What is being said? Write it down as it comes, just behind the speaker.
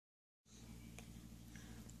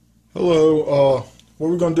Hello, what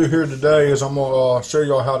we're going to do here today is I'm going to show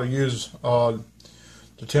y'all how to use the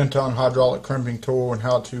 10-ton hydraulic crimping tool and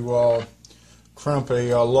how to crimp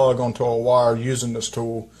a lug onto a wire using this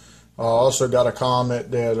tool. I also got a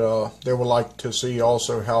comment that they would like to see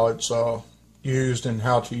also how it's used and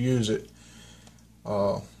how to use it.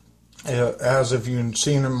 As if you've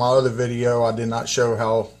seen in my other video, I did not show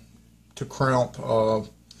how to crimp.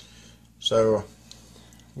 So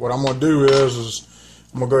what I'm going to do is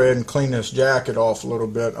I'm going to go ahead and clean this jacket off a little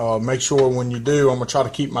bit. Make sure when you do, I'm going to try to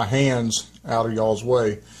keep my hands out of y'all's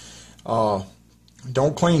way.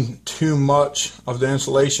 Don't clean too much of the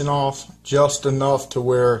insulation off, just enough to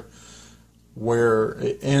where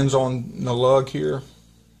it ends on the lug here.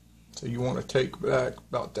 So you want to take back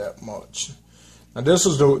about that much. Now this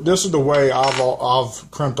is the way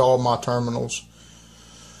I've crimped all my terminals.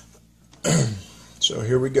 So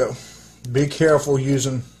here we go. Be careful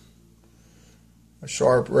using a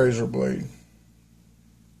sharp razor blade.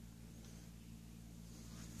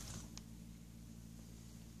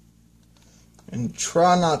 And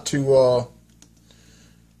try not to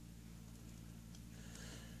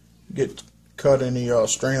cut any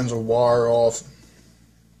strands of wire off.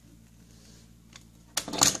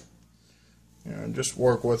 And just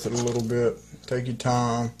work with it a little bit. Take your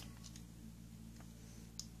time.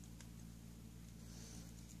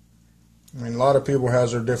 I mean, a lot of people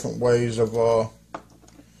has their different ways of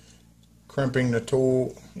crimping the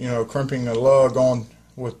tool, crimping the lug on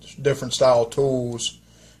with different style tools,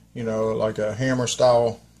 like a hammer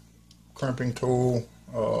style crimping tool,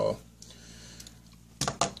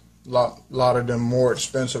 lot of them more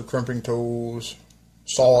expensive crimping tools,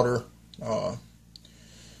 solder.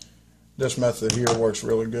 This method here works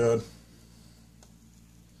really good.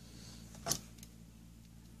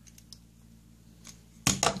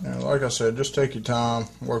 And like I said, just take your time,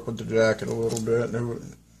 work with the jacket a little bit, and it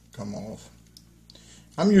would come off.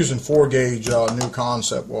 I'm using 4-gauge new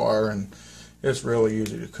concept wire, and it's really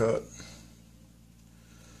easy to cut.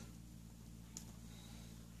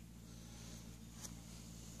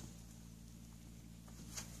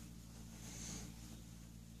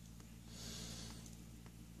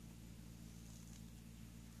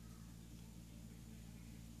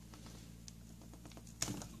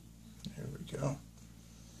 There we go.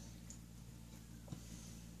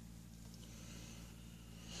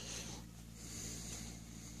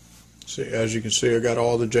 See, as you can see, I got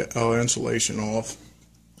all the insulation off.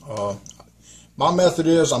 My method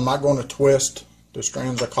is I'm not going to twist the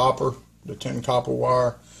strands of copper, the 10 copper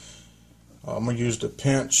wire. I'm going to use the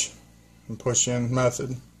pinch and push in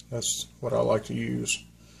method. That's what I like to use.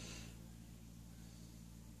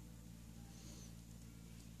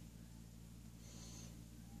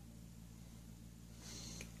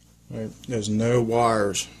 There's no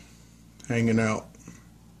wires hanging out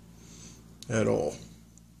at all.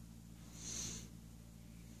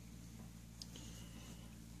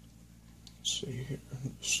 See here,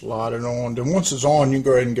 slide it on. Then once it's on, you can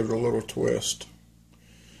go ahead and give it a little twist,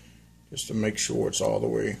 just to make sure it's all the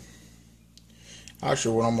way.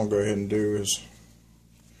 Actually, what I'm gonna go ahead and do is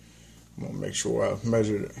I'm gonna make sure I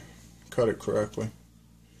measured it, cut it correctly.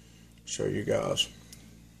 Show you guys.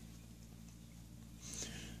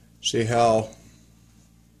 See how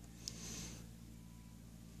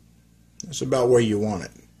it's about where you want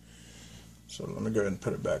it. So let me go ahead and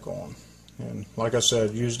put it back on. And like I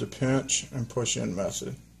said, use the pinch and push in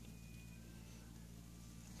method.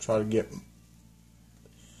 Try to get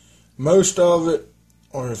most of it,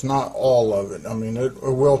 or if not all of it. I mean, it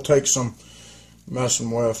will take some messing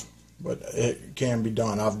with, but it can be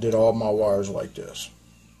done. I've did all my wires like this.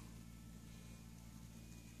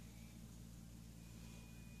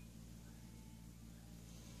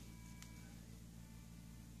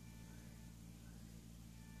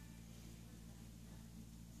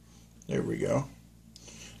 There we go.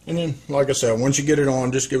 And then, like I said, once you get it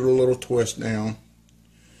on, just give it a little twist down.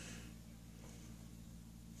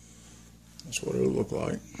 That's what it'll look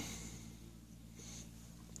like.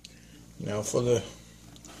 Now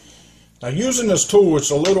using this tool, it's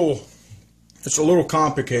a little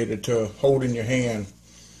complicated to hold in your hand.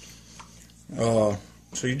 So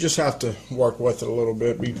you just have to work with it a little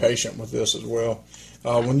bit. Be patient with this as well.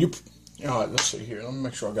 Let's see here. Let me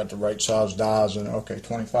make sure I got the right size dies in it. Okay,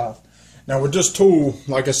 25. Now with this tool,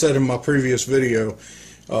 like I said in my previous video,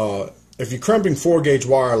 if you're crimping 4-gauge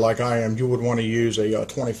wire like I am, you would want to use a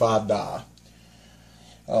 25 die,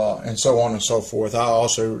 and so on and so forth. I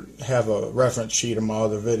also have a reference sheet in my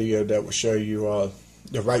other video that will show you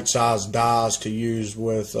the right size dies to use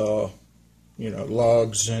with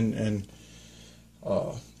lugs and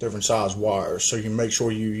different size wires, so you make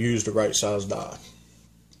sure you use the right size die.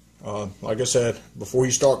 Like I said, before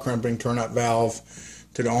you start crimping, turn that valve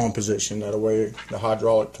to the on position. That way the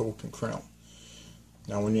hydraulic tool can crimp.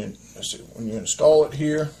 Now when you install it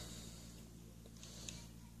here,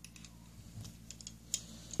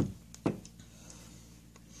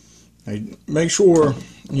 make sure,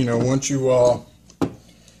 once you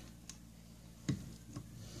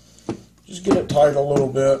just get it tight a little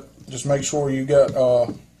bit. Just make sure you got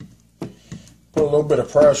put a little bit of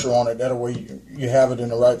pressure on it. That way you have it in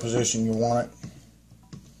the right position you want it.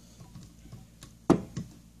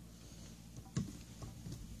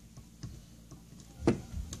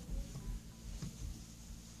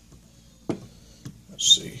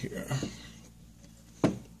 Let's see here.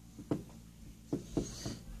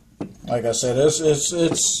 Like I said,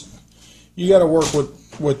 it's you got to work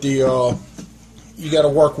with the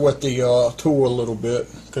tool a little bit,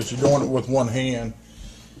 because you're doing it with one hand,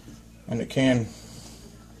 and it can.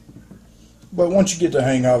 But once you get the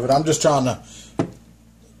hang of it, I'm just trying to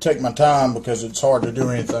take my time because it's hard to do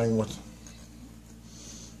anything with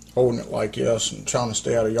holding it like this and trying to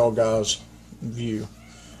stay out of y'all guys' view.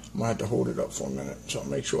 I might have to hold it up for a minute so I'll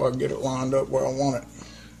make sure I can get it lined up where I want it.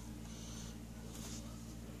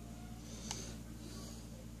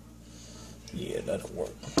 Yeah, that'll work.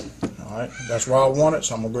 Alright, that's where I want it,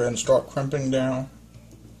 so I'm going to go ahead and start crimping down.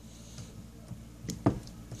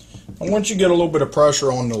 And once you get a little bit of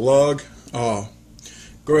pressure on the lug, go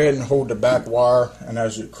ahead and hold the back wire, and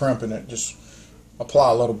as you're crimping it, just apply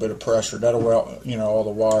a little bit of pressure. That way, all the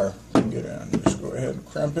wire can get in. Just go ahead and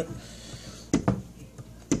crimp it.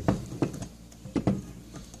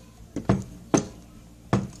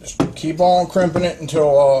 Just keep on crimping it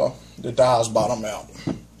until the dies bottom out.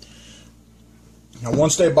 Now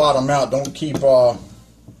once they bottom out, don't keep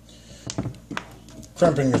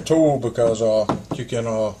crimping your tool, because you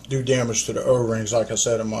can do damage to the O-rings, like I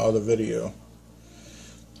said in my other video.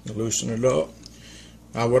 You loosen it up.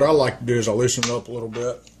 Now what I like to do is I loosen it up a little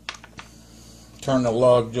bit, turn the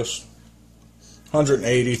lug just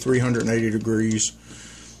 180, 380 degrees,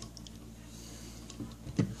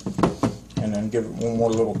 and then give it one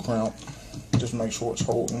more little crimp. Just make sure it's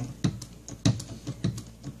holding.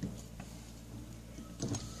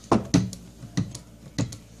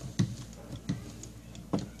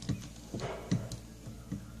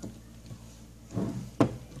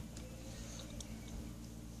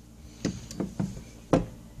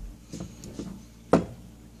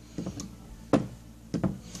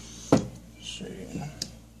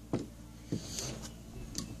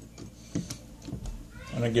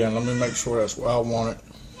 And again, let me make sure that's where I want it.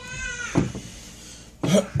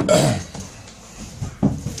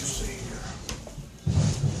 Let's see here.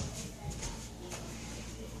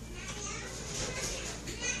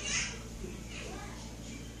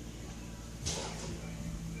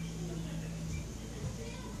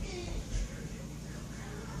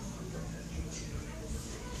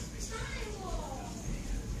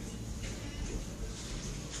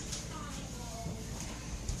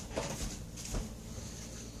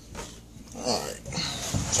 Alright,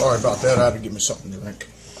 sorry about that, I had to give me something to drink.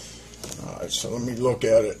 Alright, so let me look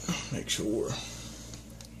at it, make sure.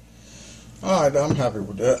 Alright, I'm happy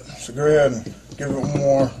with that. So go ahead and give it one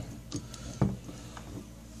more.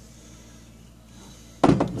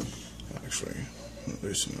 Actually,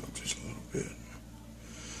 loosen it up just a little bit.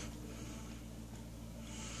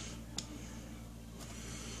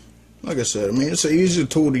 Like I said, it's an easy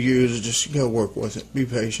tool to use, just you gotta work with it. Be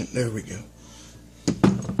patient. There we go.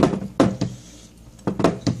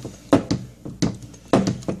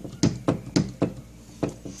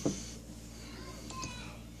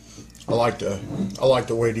 I like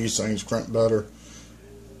the way these things crimp better.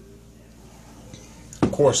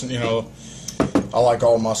 Of course, I like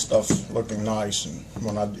all my stuff looking nice, and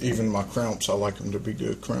even my crimps, I like them to be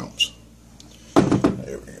good crimps.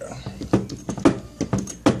 There we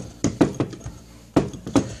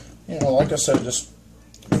go. Like I said, just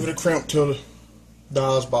give it a crimp till the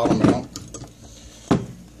dies bottom out.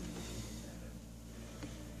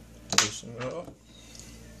 Loosen it up.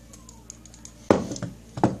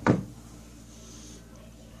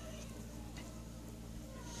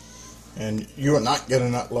 And you are not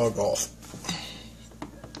getting that lug off.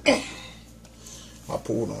 I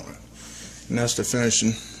pulled on it. And that's the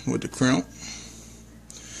finishing with the crimp.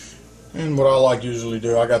 And what I like usually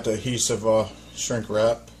do, I got the adhesive shrink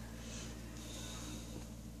wrap.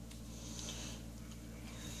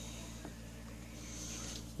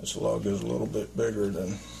 This lug is a little bit bigger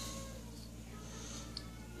than,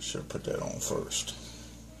 should put that on first.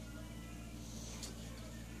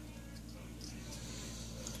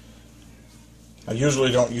 I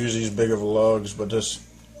usually don't use these big of lugs, but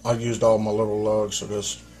I used all my little lugs, so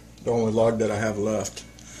this the only lug that I have left.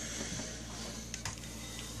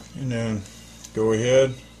 And then go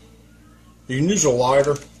ahead. You can use a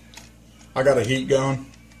lighter. I got a heat gun.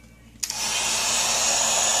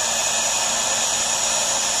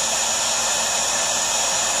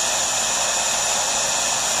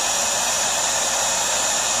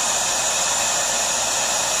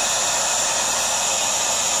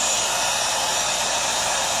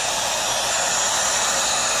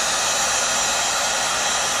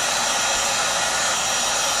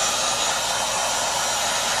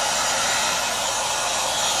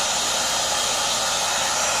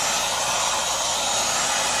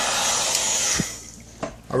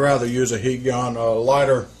 I'd rather use a heat gun. A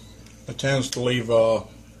lighter, it tends to leave a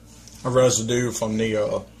residue from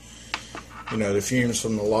the, the fumes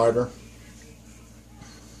from the lighter.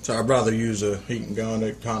 So I'd rather use a heating gun.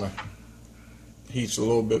 It kind of heats a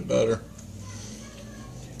little bit better.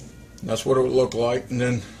 That's what it would look like. And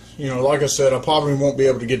then, like I said, I probably won't be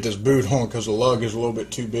able to get this boot on because the lug is a little bit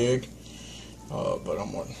too big. But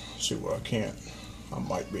I'm going to see what I can. I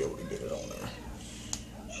might be able to get it on there.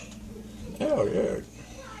 Oh, yeah.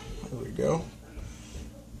 There we go.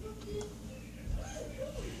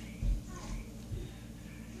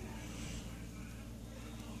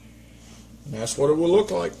 And that's what it will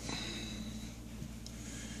look like.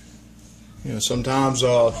 Sometimes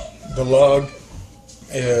the lug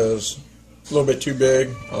is a little bit too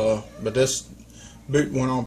big, but this boot went on